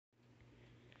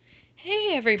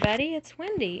Hey everybody, it's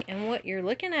Wendy, and what you're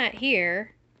looking at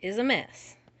here is a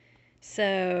mess.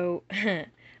 So, I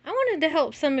wanted to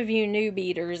help some of you new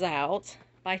beaters out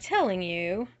by telling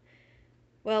you,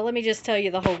 well, let me just tell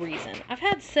you the whole reason. I've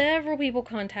had several people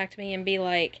contact me and be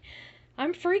like,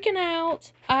 I'm freaking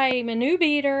out. I'm a new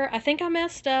beater. I think I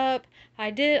messed up.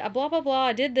 I did, blah, blah, blah.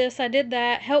 I did this, I did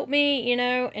that. Help me,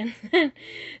 And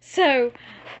so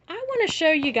I want to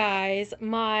show you guys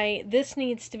my this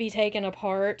needs to be taken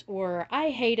apart, or I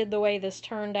hated the way this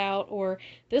turned out, or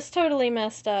this totally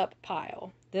messed up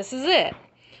pile. This is it.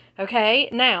 Okay,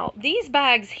 now these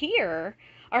bags here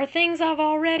are things I've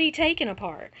already taken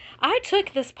apart. I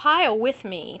took this pile with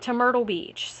me to Myrtle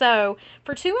Beach. So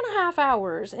for 2.5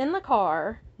 hours in the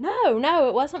car, no,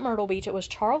 it wasn't Myrtle Beach. It was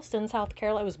Charleston, South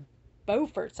Carolina. It was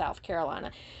Beaufort, South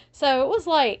Carolina. So it was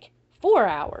like 4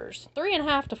 hours,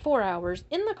 3.5 to 4 hours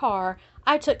in the car.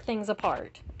 I took things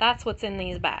apart. That's what's in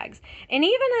these bags. And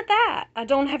even at that, I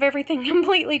don't have everything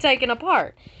completely taken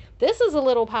apart. This is a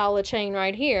little pile of chain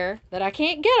right here that I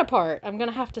can't get apart. I'm going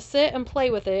to have to sit and play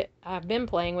with it. I've been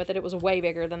playing with it. It was way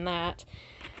bigger than that.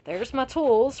 There's my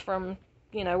tools from,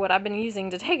 what I've been using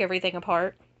to take everything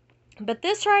apart. But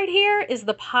this right here is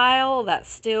the pile that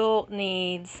still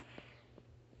needs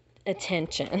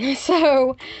attention.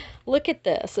 So look at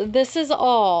this. This is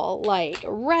all like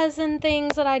resin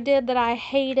things that I did that I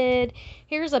hated.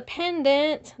 Here's a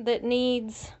pendant that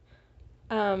needs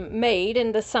made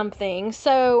into something.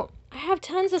 So I have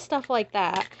tons of stuff like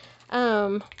that.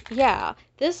 Yeah,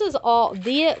 this is all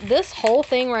this whole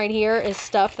thing right here is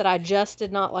stuff that I just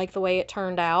did not like the way it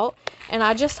turned out, and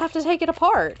I just have to take it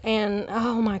apart. And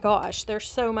oh my gosh, there's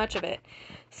so much of it.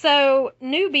 So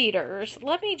new beaters,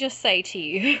 let me just say to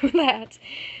you that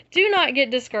do not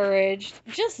get discouraged.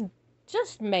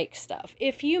 Just make stuff.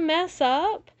 If you mess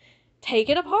up, take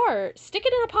it apart. Stick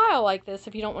it in a pile like this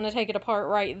if you don't want to take it apart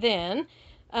right then.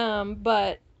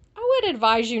 But I would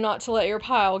advise you not to let your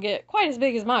pile get quite as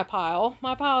big as my pile.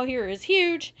 My pile here is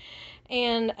huge.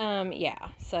 And, yeah.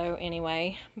 So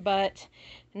anyway, but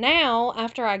now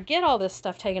after I get all this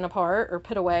stuff taken apart or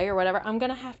put away or whatever, I'm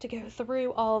going to have to go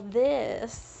through all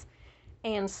this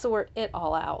and sort it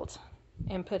all out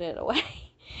and put it away.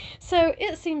 So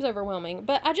it seems overwhelming,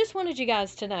 but I just wanted you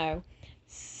guys to know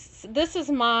this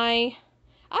is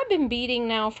I've been beading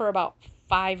now for about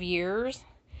 5 years,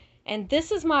 and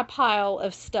this is my pile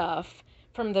of stuff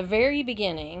from the very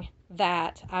beginning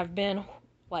that I've been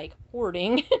like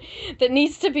hoarding that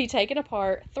needs to be taken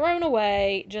apart, thrown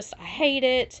away. Just, I hate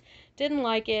it, didn't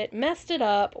like it, messed it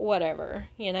up, whatever,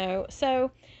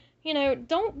 So,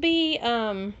 don't be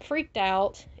freaked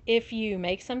out if you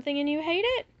make something and you hate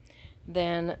it.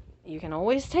 Then you can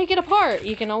always take it apart.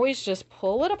 You can always just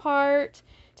pull it apart,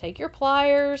 take your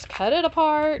pliers, cut it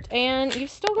apart, and you've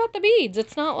still got the beads.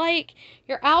 It's not like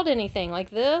you're out anything like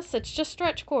this. It's just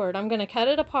stretch cord. I'm going to cut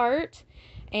it apart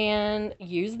and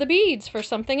use the beads for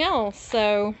something else.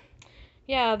 So,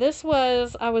 yeah,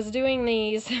 I was doing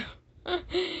these.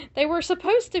 They were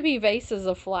supposed to be vases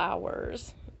of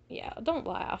flowers. Yeah, don't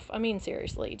laugh. I mean,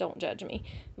 seriously, don't judge me.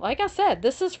 Like I said,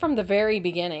 this is from the very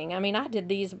beginning. I mean, I did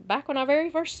these back when I very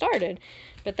first started.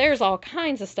 But there's all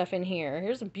kinds of stuff in here.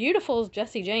 Here's beautiful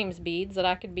Jesse James beads that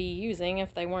I could be using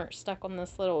if they weren't stuck on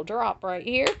this little drop right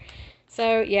here.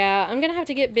 So, yeah, I'm going to have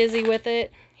to get busy with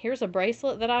it. Here's a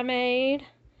bracelet that I made.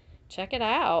 Check it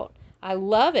out. I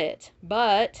love it,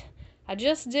 but I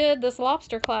just did this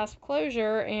lobster clasp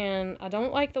closure, and I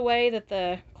don't like the way that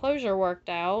the closure worked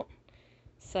out.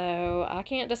 So I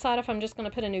can't decide if I'm just going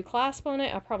to put a new clasp on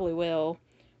it. I probably will.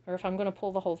 Or if I'm going to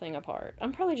pull the whole thing apart.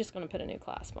 I'm probably just going to put a new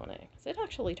clasp on it, because it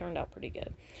actually turned out pretty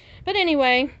good. But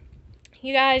anyway,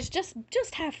 you guys, just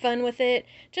have fun with it.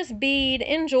 Just bead,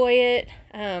 enjoy it.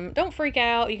 Don't freak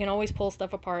out. You can always pull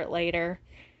stuff apart later.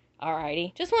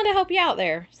 Alrighty. Just wanted to help you out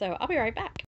there. So I'll be right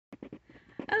back.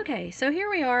 Okay, so here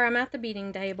we are. I'm at the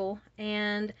beading table,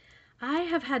 and I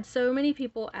have had so many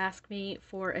people ask me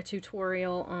for a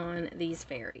tutorial on these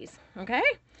fairies, okay?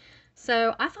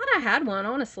 So I thought I had one,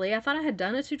 honestly. I thought I had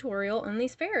done a tutorial on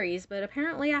these fairies, but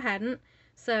apparently I hadn't.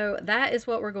 So that is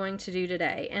what we're going to do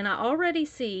today. And I already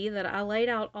see that I laid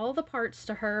out all the parts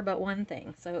to her but one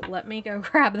thing. So let me go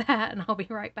grab that and I'll be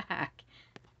right back.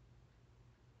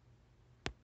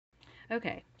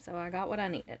 Okay, so I got what I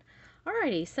needed.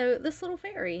 Alrighty, so this little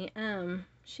fairy,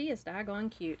 she is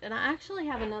daggone cute. And I actually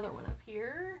have another one up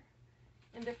here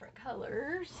in different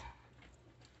colors.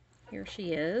 Here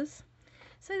she is.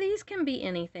 So these can be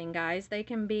anything, guys. They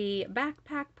can be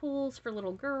backpack pulls for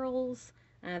little girls.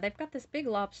 They've got this big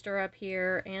lobster up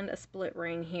here and a split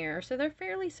ring here. So they're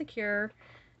fairly secure.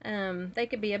 They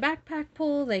could be a backpack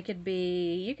pull. They could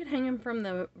be, you could hang them from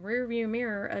the rear view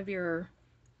mirror of your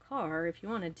car if you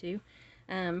wanted to.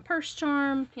 Purse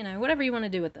charm, you know, whatever you want to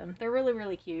do with them. They're really,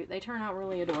 really cute. They turn out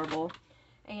really adorable.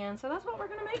 And so that's what we're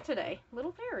going to make today.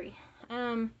 Little fairy.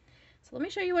 So let me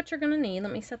show you what you're going to need.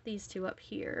 Let me set these two up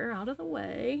here out of the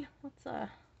way. I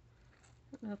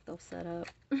don't know if they'll set up.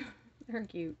 They're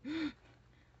cute.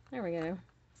 There we go.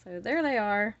 So there they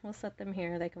are. We'll set them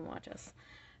here. They can watch us.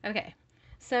 Okay.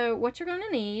 So what you're going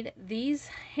to need, these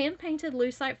hand-painted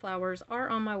lucite flowers are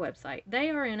on my website. They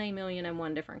are in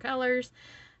 1,000,001 different colors.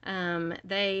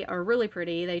 They are really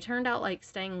pretty. They turned out like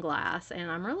stained glass, and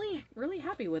I'm really, really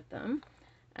happy with them.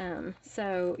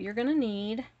 So you're going to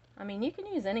need, I mean, you can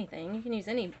use anything. You can use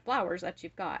any flowers that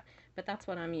you've got, but that's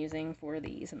what I'm using for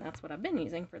these, and that's what I've been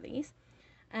using for these.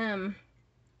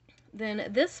 Then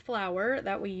this flower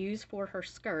that we use for her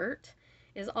skirt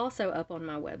is also up on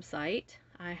my website.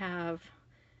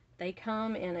 They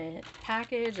come in a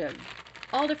package of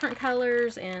all different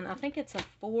colors, and I think it's a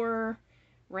 4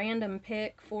 random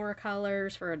pick 4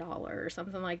 colors for $1 or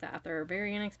something like that. They're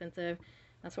very inexpensive.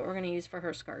 That's what we're going to use for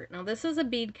her skirt. Now this is a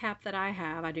bead cap that I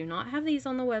have. I do not have these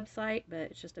on the website, but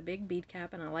it's just a big bead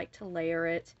cap, and I like to layer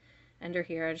it under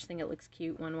here. I just think it looks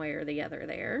cute one way or the other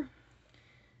there.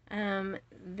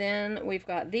 Then we've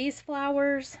got these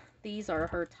flowers. These are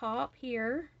her top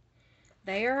here.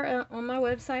 They are on my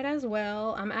website as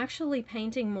well. I'm actually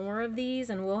painting more of these,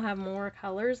 and we'll have more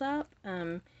colors up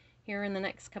here in the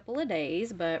next couple of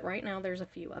days, but right now there's a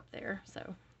few up there,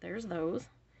 so there's those.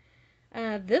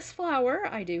 This flower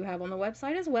I do have on the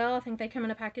website as well. I think they come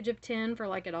in a package of 10 for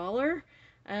like $1 or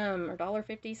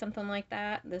 $1.50, something like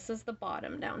that. This is the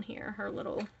bottom down here,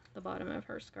 the bottom of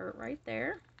her skirt right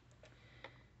there.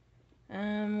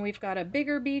 We've got a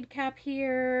bigger bead cap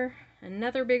here,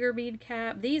 another bigger bead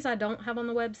cap. These I don't have on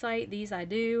the website. These I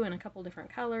do in a couple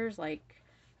different colors, like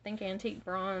I think antique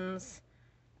bronze,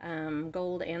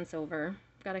 gold, and silver.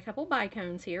 Got a couple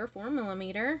bicones here,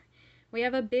 4mm. We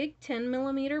have a big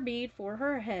 10mm bead for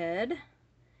her head.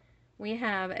 We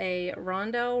have a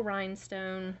rondelle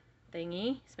rhinestone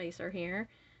thingy, spacer here.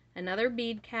 Another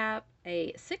bead cap,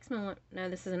 a 6mm, no,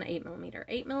 this is an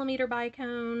 8mm, 8mm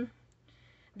bicone.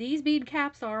 These bead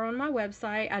caps are on my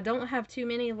website. I don't have too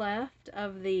many left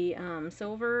of the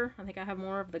silver. I think I have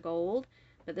more of the gold,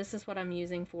 but this is what I'm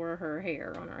using for her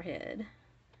hair on her head.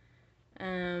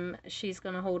 She's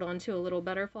going to hold on to a little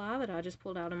butterfly that I just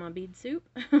pulled out of my bead soup.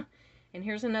 And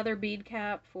here's another bead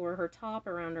cap for her top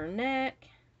around her neck.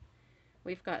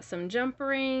 We've got some jump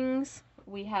rings.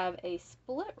 We have a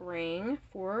split ring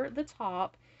for the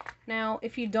top. Now,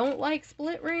 if you don't like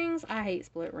split rings, I hate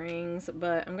split rings,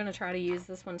 but I'm going to try to use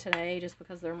this one today just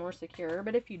because they're more secure.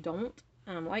 But if you don't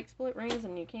like split rings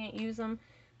and you can't use them,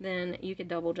 then you could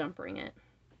double jump ring it.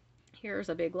 Here's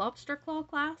a big lobster claw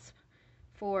clasp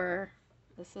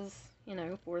this is, you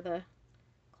know, for the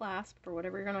clasp for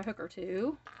whatever you're going to hook her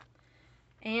to.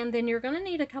 And then you're going to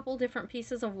need a couple different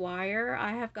pieces of wire.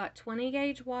 I have got 20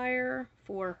 gauge wire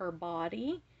for her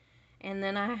body. And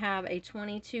then I have a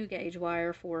 22 gauge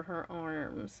wire for her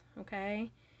arms,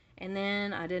 okay? And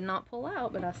then I did not pull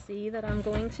out, but I see that I'm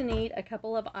going to need a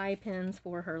couple of eye pins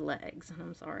for her legs. And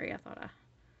I'm sorry, I thought I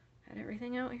had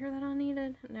everything out here that I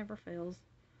needed. It never fails.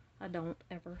 I don't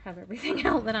ever have everything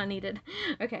out that I needed.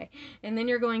 Okay, and then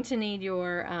you're going to need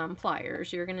your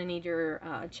pliers. You're going to need your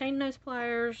chain nose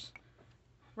pliers,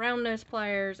 round nose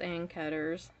pliers, and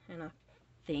cutters. And I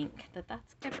think that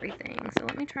that's everything. So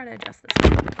let me try to adjust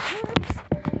this.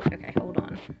 Oops. Okay, hold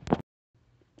on.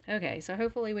 Okay, so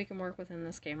hopefully we can work within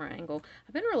this camera angle.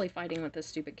 I've been really fighting with this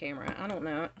stupid camera. I don't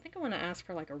know. I think I want to ask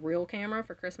for like a real camera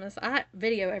for Christmas. I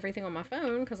video everything on my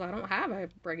phone because I don't have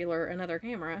another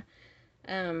camera.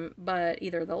 But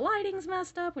either the lighting's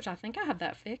messed up, which I think I have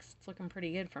that fixed. It's looking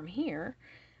pretty good from here.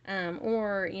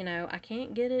 Or, you know, I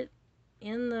can't get it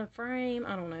in the frame.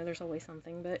 I don't know, there's always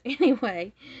something, but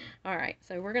anyway. Alright,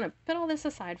 so we're going to put all this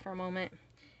aside for a moment.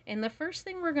 And the first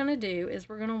thing we're going to do is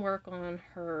we're going to work on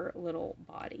her little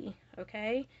body,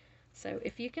 okay? So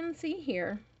if you can see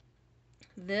here,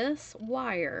 this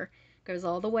wire goes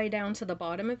all the way down to the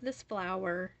bottom of this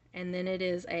flower, and then it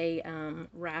is a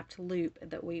wrapped loop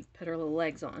that we put her little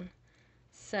legs on.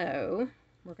 So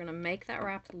we're going to make that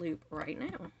wrapped loop right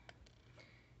now.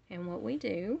 And what we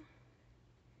do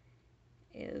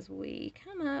is we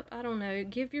come up, I don't know,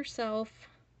 give yourself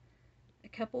a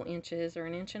couple inches or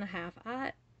 1.5 inches.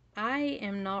 I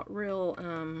am not real,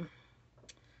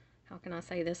 how can I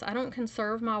say this? I don't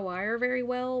conserve my wire very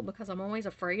well because I'm always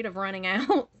afraid of running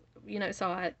out, you know, so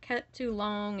I cut too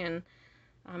long and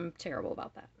I'm terrible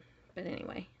about that. But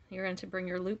anyway, you're going to bring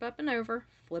your loop up and over,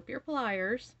 flip your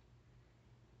pliers,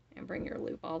 and bring your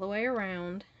loop all the way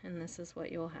around, and this is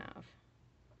what you'll have.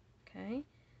 Okay,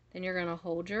 then you're going to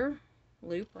hold your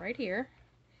loop right here,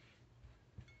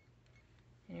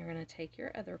 and you're going to take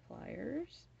your other pliers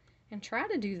and try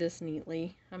to do this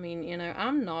neatly. I mean, you know,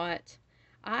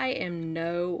 I am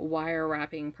no wire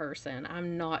wrapping person.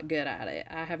 I'm not good at it.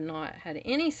 I have not had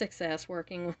any success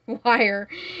working with wire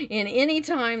in any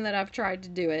time that I've tried to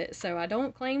do it, so I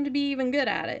don't claim to be even good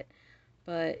at it.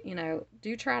 But, you know,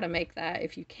 do try to make that,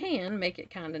 if you can, make it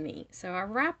kind of neat. So I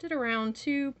wrapped it around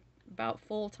 2 about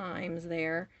full times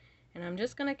there, and I'm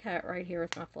just going to cut right here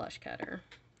with my flush cutter.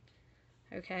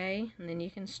 Okay, and then you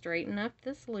can straighten up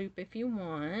this loop if you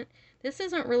want. This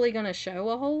isn't really going to show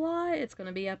a whole lot. It's going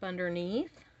to be up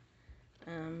underneath.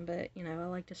 But, you know, I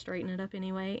like to straighten it up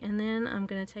anyway. And then I'm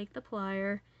going to take the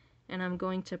plier and I'm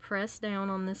going to press down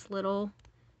on this little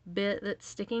bit that's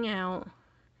sticking out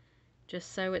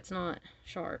just so it's not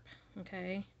sharp.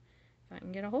 Okay, if I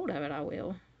can get a hold of it, I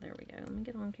will. There we go. Let me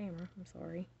get on camera. I'm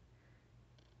sorry.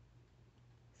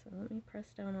 So let me press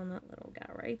down on that little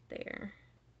guy right there.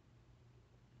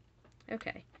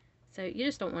 Okay, so you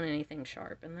just don't want anything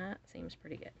sharp, and that seems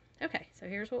pretty good. Okay, so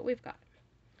here's what we've got.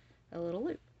 A little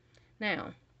loop.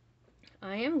 Now,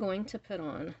 I am going to put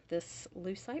on this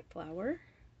lucite flower.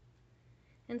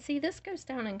 And see, this goes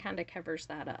down and kind of covers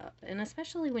that up. And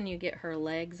especially when you get her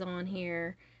legs on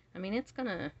here, I mean,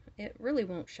 it really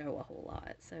won't show a whole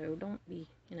lot. So don't be,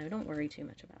 you know, don't worry too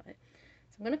much about it.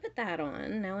 So I'm going to put that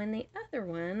on. Now in the other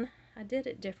one, I did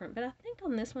it different, but I think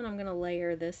on this one I'm going to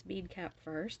layer this bead cap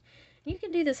first. You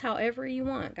can do this however you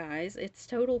want, guys. It's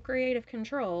total creative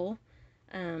control.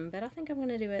 But I think I'm going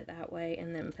to do it that way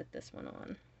and then put this one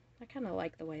on. I kind of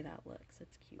like the way that looks.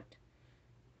 It's cute.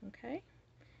 Okay.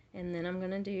 And then I'm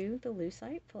going to do the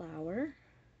lucite flower.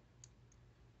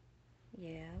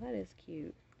 Yeah, that is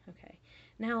cute. Okay.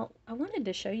 Now, I wanted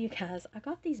to show you guys, I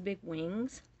got these big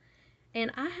wings.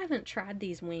 And I haven't tried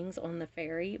these wings on the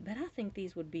fairy, but I think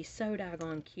these would be so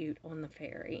daggone cute on the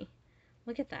fairy.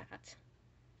 Look at that.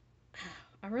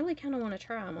 I really kind of want to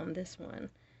try them on this one,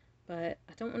 but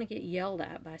I don't want to get yelled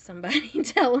at by somebody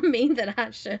telling me that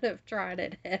I should have tried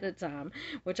it ahead of time,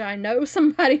 which I know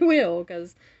somebody will,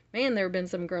 because, man, there have been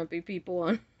some grumpy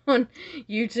people on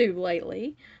YouTube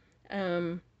lately.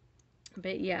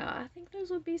 But yeah, I think those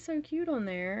would be so cute on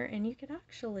there, and you could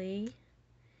actually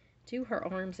do her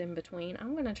arms in between.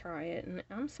 I'm going to try it, and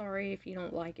I'm sorry if you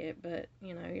don't like it, but,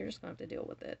 you know, you're just going to have to deal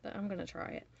with it. But I'm going to try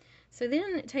it. So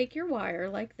then take your wire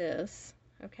like this,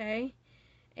 okay?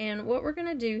 And what we're going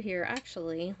to do here,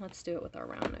 actually, let's do it with our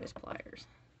round nose pliers.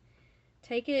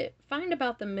 Take it, find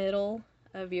about the middle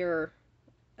of your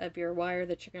wire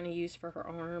that you're going to use for her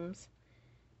arms.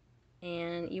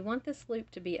 And you want this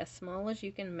loop to be as small as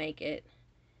you can make it.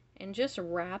 And just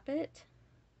wrap it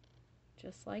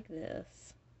just like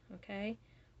this. Okay,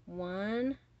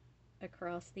 one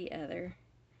across the other,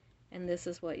 and this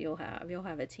is what you'll have. You'll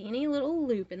have a teeny little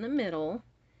loop in the middle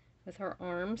with her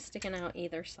arms sticking out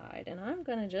either side. And I'm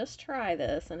gonna just try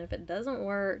this, and if it doesn't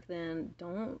work, then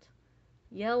don't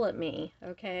yell at me,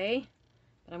 okay?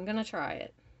 But I'm gonna try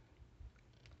it.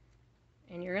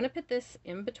 And you're gonna put this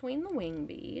in between the wing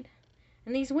bead,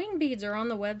 and these wing beads are on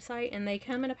the website, and they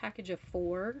come in a package of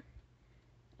 4.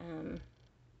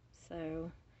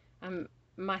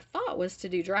 My thought was to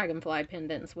do dragonfly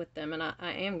pendants with them, and I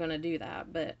am going to do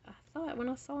that, but I thought when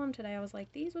I saw them today, I was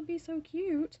like, these would be so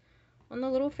cute on the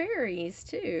little fairies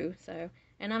too. So,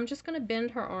 and I'm just going to bend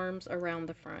her arms around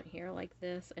the front here like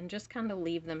this and just kind of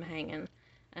leave them hanging.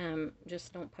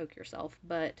 Just don't poke yourself,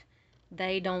 but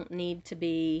they don't need to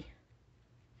be,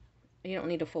 you don't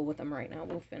need to fool with them right now.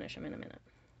 We'll finish them in a minute.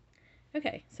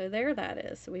 Okay, so there that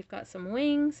is. So we've got some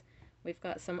wings, we've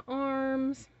got some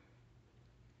arms.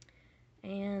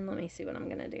 And let me see what I'm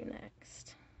going to do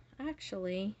next.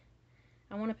 Actually,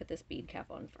 I want to put this bead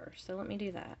cap on first, so let me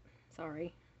do that.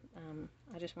 Sorry.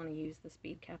 I just want to use this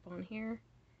bead cap on here.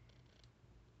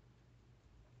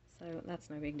 So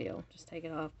that's no big deal. Just take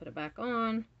it off, put it back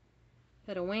on,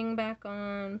 put a wing back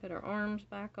on, put her arms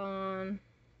back on,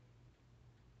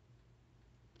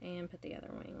 and put the other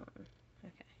wing on.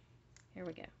 Okay, here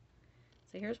we go.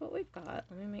 So here's what we've got.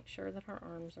 Let me make sure that her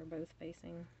arms are both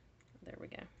facing. There we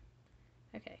go.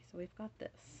 Okay, so we've got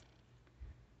this.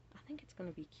 I think it's going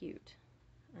to be cute.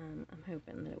 I'm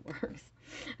hoping that it works.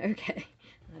 Okay,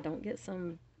 and I don't get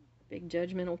some big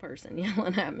judgmental person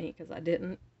yelling at me because I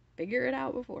didn't figure it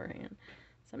out beforehand.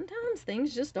 Sometimes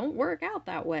things just don't work out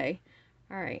that way.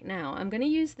 All right, now I'm going to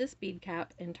use this bead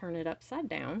cap and turn it upside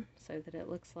down so that it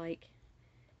looks like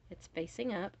it's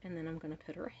facing up, and then I'm going to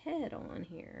put her head on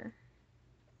here.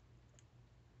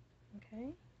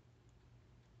 Okay,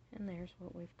 and there's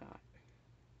what we've got.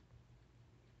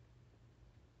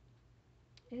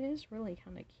 it is really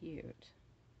kind of cute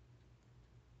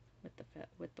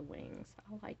with the wings.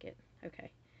 I like it. Okay.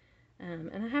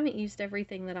 And I haven't used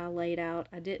everything that I laid out.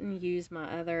 I didn't use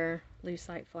my other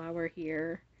lucite flower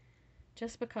here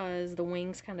just because the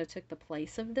wings kind of took the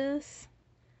place of this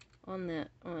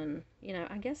you know,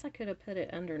 I guess I could have put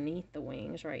it underneath the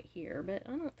wings right here, but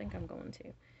I don't think I'm going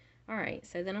to. All right,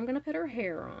 so then I'm going to put her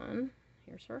hair on.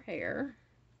 Here's her hair.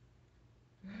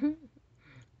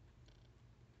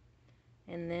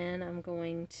 And then I'm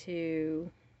going to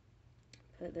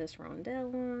put this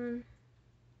rondelle on.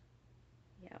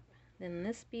 Yep. Then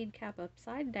this bead cap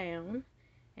upside down,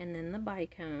 and then the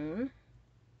bicone.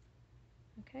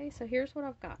 Okay, so here's what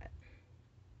I've got.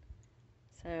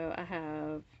 So I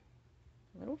have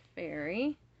a little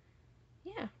fairy.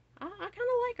 Yeah, I kind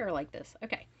of like her like this.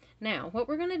 Okay, now what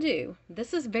we're going to do,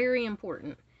 this is very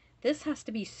important. This has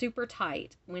to be super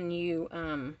tight when you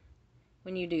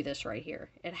do this right here.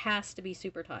 It has to be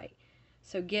super tight.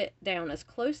 So get down as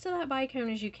close to that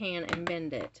bicone as you can and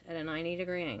bend it at a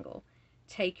 90-degree angle.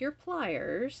 Take your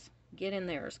pliers, get in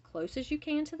there as close as you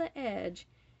can to the edge,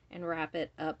 and wrap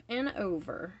it up and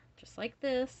over, just like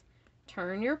this.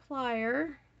 Turn your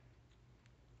plier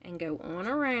and go on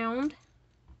around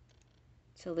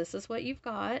till this is what you've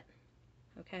got,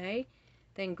 okay?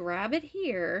 Then grab it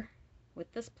here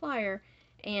with this plier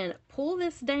and pull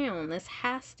this down. This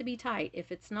has to be tight.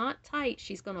 If it's not tight,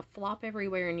 she's going to flop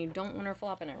everywhere, and you don't want her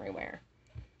flopping everywhere,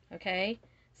 okay?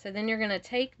 So then you're going to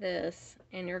take this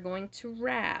and you're going to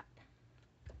wrap,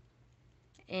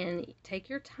 and take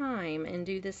your time and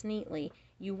do this neatly.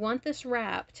 You want this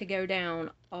wrap to go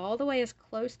down all the way as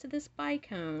close to this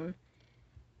bicone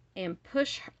and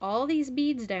push all these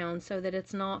beads down so that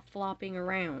it's not flopping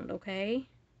around, okay?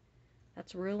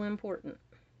 That's real important,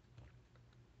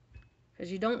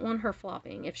 because you don't want her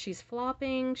flopping. If she's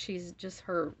flopping,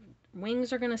 her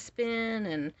wings are going to spin,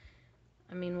 and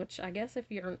I mean, which I guess if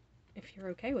you're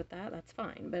okay with that, that's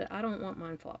fine, but I don't want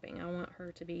mine flopping. I want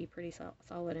her to be pretty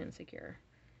solid and secure,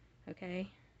 okay?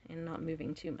 And not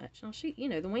moving too much. Now you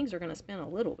know, the wings are going to spin a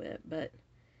little bit, but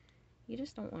you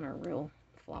just don't want her real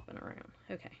flopping around.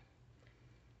 Okay.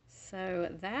 So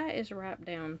that is wrapped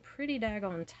down pretty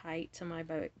daggone tight to my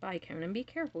bicone. And be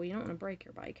careful, you don't want to break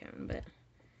your bicone, but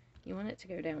you want it to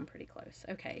go down pretty close.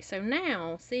 Okay, so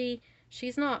now, see,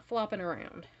 she's not flopping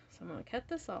around. So I'm going to cut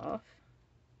this off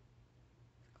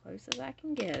as close as I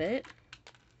can get it.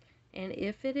 And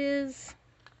if it is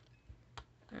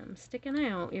sticking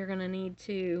out, you're going to need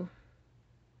to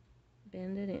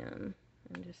bend it in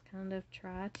and just kind of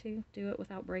try to do it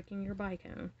without breaking your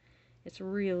bicone. It's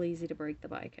real easy to break the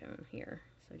bicone here,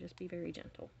 so just be very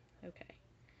gentle. Okay,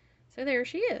 so there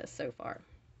she is so far.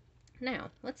 Now,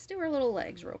 let's do her little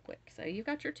legs real quick. So you've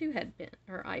got your two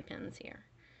eye pins here.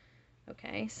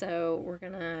 Okay, so we're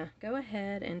going to go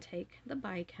ahead and take the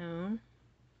bicone.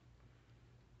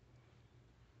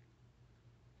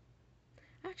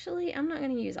 Actually, I'm not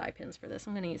going to use eye pins for this.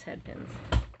 I'm going to use head pins.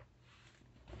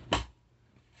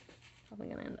 Probably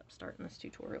going to end up starting this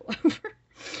tutorial over.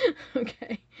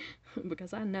 Okay,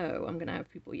 because I know I'm going to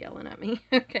have people yelling at me.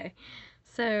 Okay,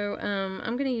 so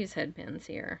I'm going to use head pins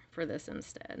here for this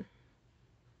instead.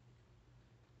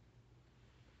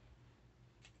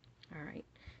 Alright,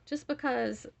 just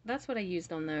because that's what I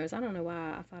used on those. I don't know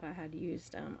why I thought I had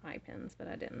used eye pins, but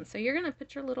I didn't. So you're going to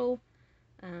put your little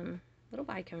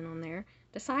bicone on there.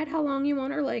 Decide how long you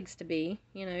want her legs to be.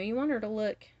 You know, you want her to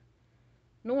look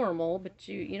normal, but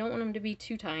you don't want them to be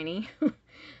too tiny.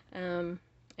 And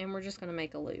we're just going to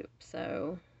make a loop.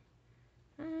 So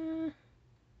I'm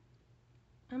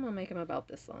going to make them about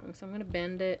this long. So I'm going to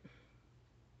bend it,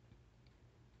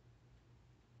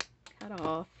 cut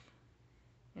off,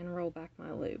 and roll back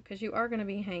my loop, because you are going to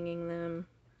be hanging them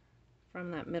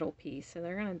from that middle piece, so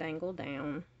they're going to dangle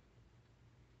down.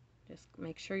 Just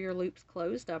make sure your loop's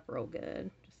closed up real good,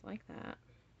 just like that.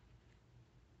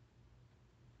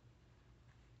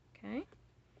 Okay,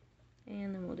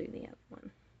 and then we'll do the other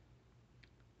one.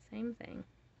 Same thing.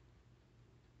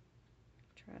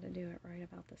 Try to do it right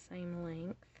about the same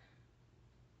length.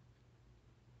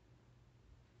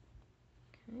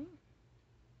 Okay,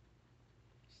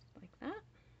 just like that.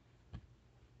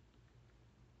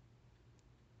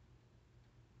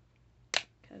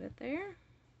 Cut it there,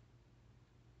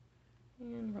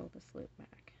 and roll this loop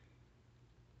back.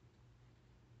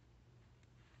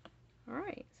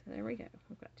 Alright, so there we go.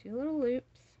 We've got two little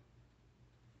loops.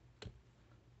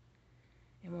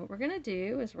 And what we're going to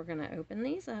do is we're going to open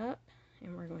these up,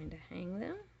 and we're going to hang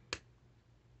them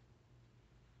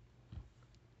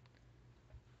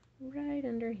right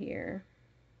under here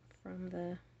from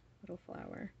the little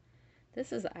flower.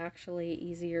 This is actually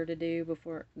easier to do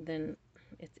than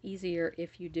it's easier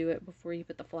if you do it before you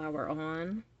put the flower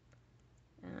on.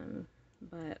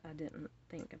 But I didn't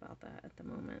think about that at the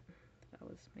moment. I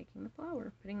was putting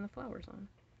the flowers on.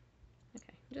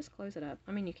 Okay, just close it up.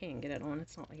 I mean, you can get it on.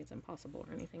 It's not like it's impossible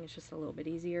or anything. It's just a little bit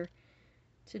easier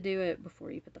to do it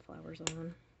before you put the flowers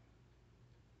on.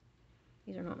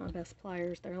 These are not my best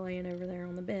pliers. They're laying over there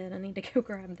on the bed. I need to go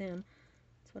grab them.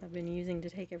 That's what I've been using to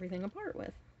take everything apart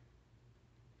with.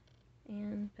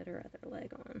 And put her other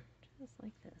leg on, just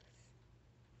like this.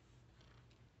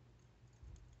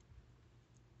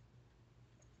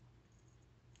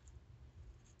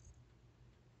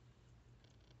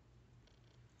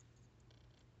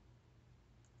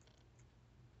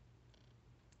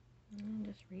 And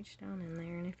just reach down in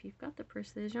there, and if you've got the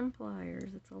precision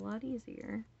pliers, it's a lot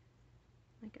easier,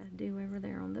 like I do over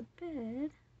there on the bed.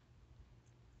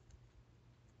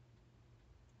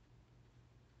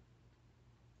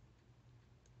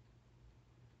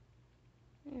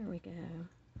 There we go.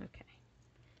 Okay,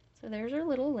 so there's her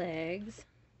little legs.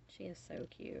 She is so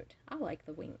cute. I like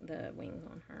the wings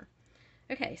on her.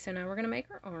 Okay, so now we're gonna make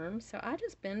her arms. So I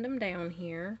just bend them down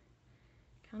here,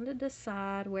 kind of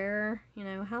decide where, you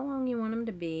know, how long you want them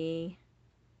to be.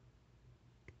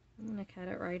 I'm gonna cut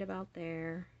it right about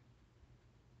there.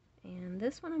 And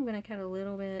this one I'm gonna cut a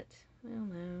little bit. Well,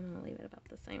 no, I'm gonna leave it about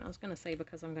the same. I was gonna say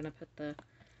because I'm gonna put the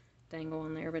dangle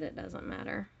on there, but it doesn't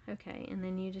matter. Okay, and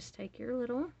then you just take your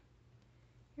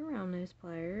round nose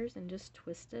pliers and just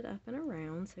twist it up and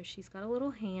around so she's got a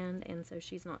little hand and so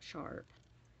she's not sharp.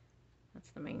 That's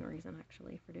the main reason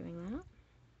actually for doing that.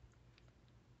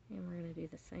 And we're going to do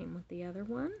the same with the other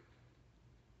one.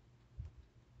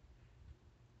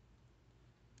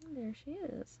 And there she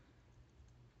is.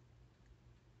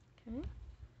 Okay,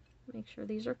 make sure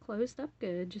these are closed up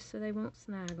good just so they won't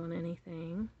snag on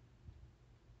anything.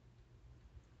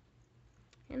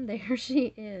 And there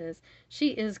she is.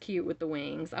 She is cute with the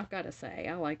wings, I've got to say.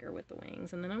 I like her with the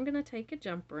wings. And then I'm going to take a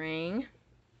jump ring.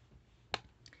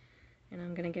 And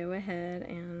I'm going to go ahead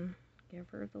and give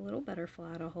her the little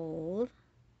butterfly to hold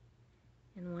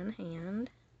in one hand.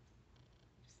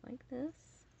 Just like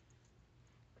this.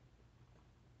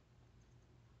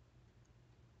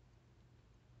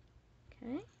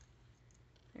 Okay.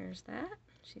 There's that.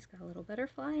 She's got a little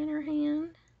butterfly in her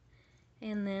hand.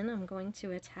 And then I'm going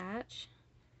to attach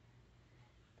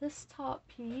this top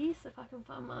piece, if I can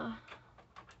find my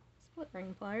split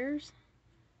ring pliers.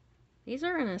 These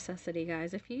are a necessity,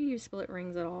 guys. If you use split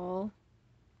rings at all,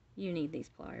 you need these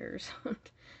pliers.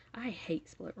 I hate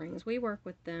split rings. We work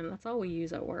with them. That's all we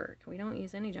use at work. We don't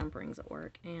use any jump rings at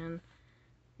work. And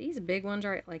these big ones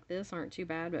right like this aren't too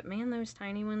bad, but man, those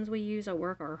tiny ones we use at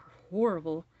work are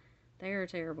horrible. They are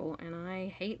terrible, and I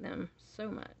hate them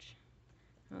so much.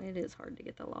 Well, it is hard to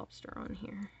get the lobster on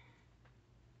here.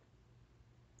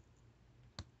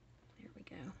 There we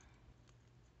go.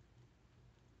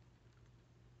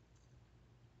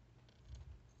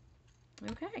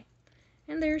 Okay,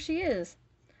 and there she is.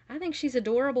 I think she's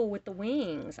adorable with the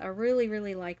wings. I really,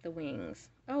 really like the wings.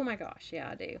 Oh my gosh, yeah,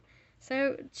 I do.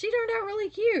 So she turned out really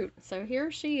cute. So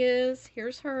here she is.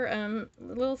 Here's her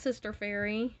little sister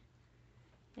fairy.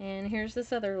 And here's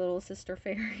this other little sister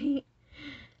fairy.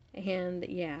 And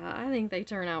yeah, I think they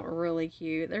turn out really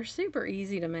cute. They're super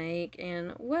easy to make.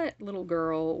 And what little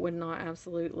girl would not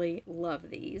absolutely love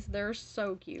these? They're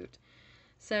so cute.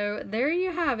 So there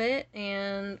you have it,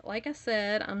 and like I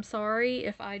said, I'm sorry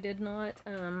if I did not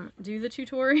do the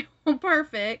tutorial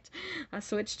perfect. I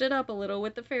switched it up a little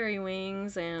with the fairy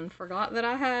wings and forgot that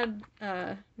I had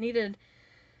needed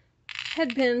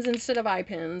head pins instead of eye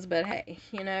pins, but hey,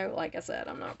 you know, like I said,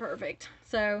 I'm not perfect.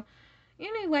 So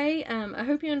anyway, I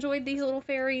hope you enjoyed these little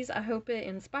fairies. I hope it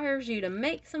inspires you to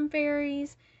make some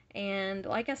fairies. And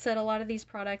like I said, a lot of these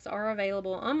products are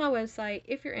available on my website.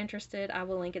 If you're interested, I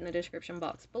will link in the description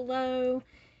box below.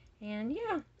 And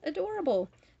yeah, adorable.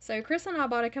 So Chris and I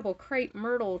bought a couple crepe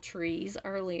myrtle trees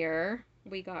earlier.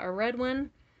 We got a red one,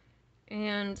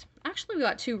 and actually we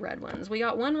got two red ones. We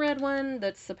got one red one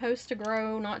that's supposed to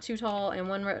grow not too tall, and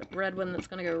one red one that's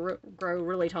going to grow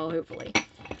really tall, hopefully.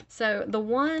 So the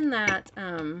one that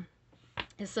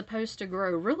is supposed to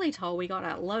grow really tall we got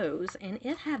at Lowe's, and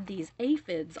it had these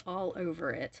aphids all over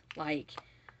it, like,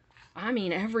 I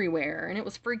mean everywhere, and it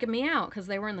was freaking me out because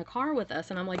they were in the car with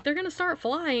us, and I'm like, they're gonna start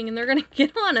flying and they're gonna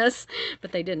get on us,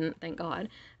 but they didn't, thank God.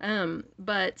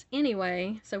 But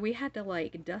anyway, so we had to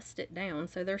like dust it down,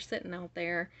 so they're sitting out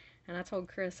there, and I told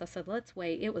Chris, I said, let's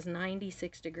wait. It was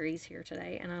 96 degrees here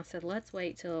today, and I said, let's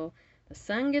wait till the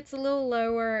sun gets a little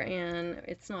lower and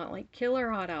it's not like killer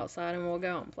hot outside, and we'll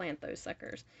go out and plant those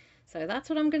suckers. So that's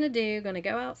what I'm going to do. Going to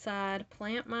go outside,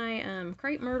 plant my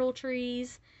crepe myrtle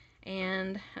trees,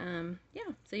 And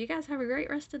yeah, so you guys have a great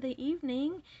rest of the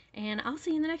evening, and I'll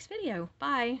see you in the next video.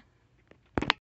 Bye.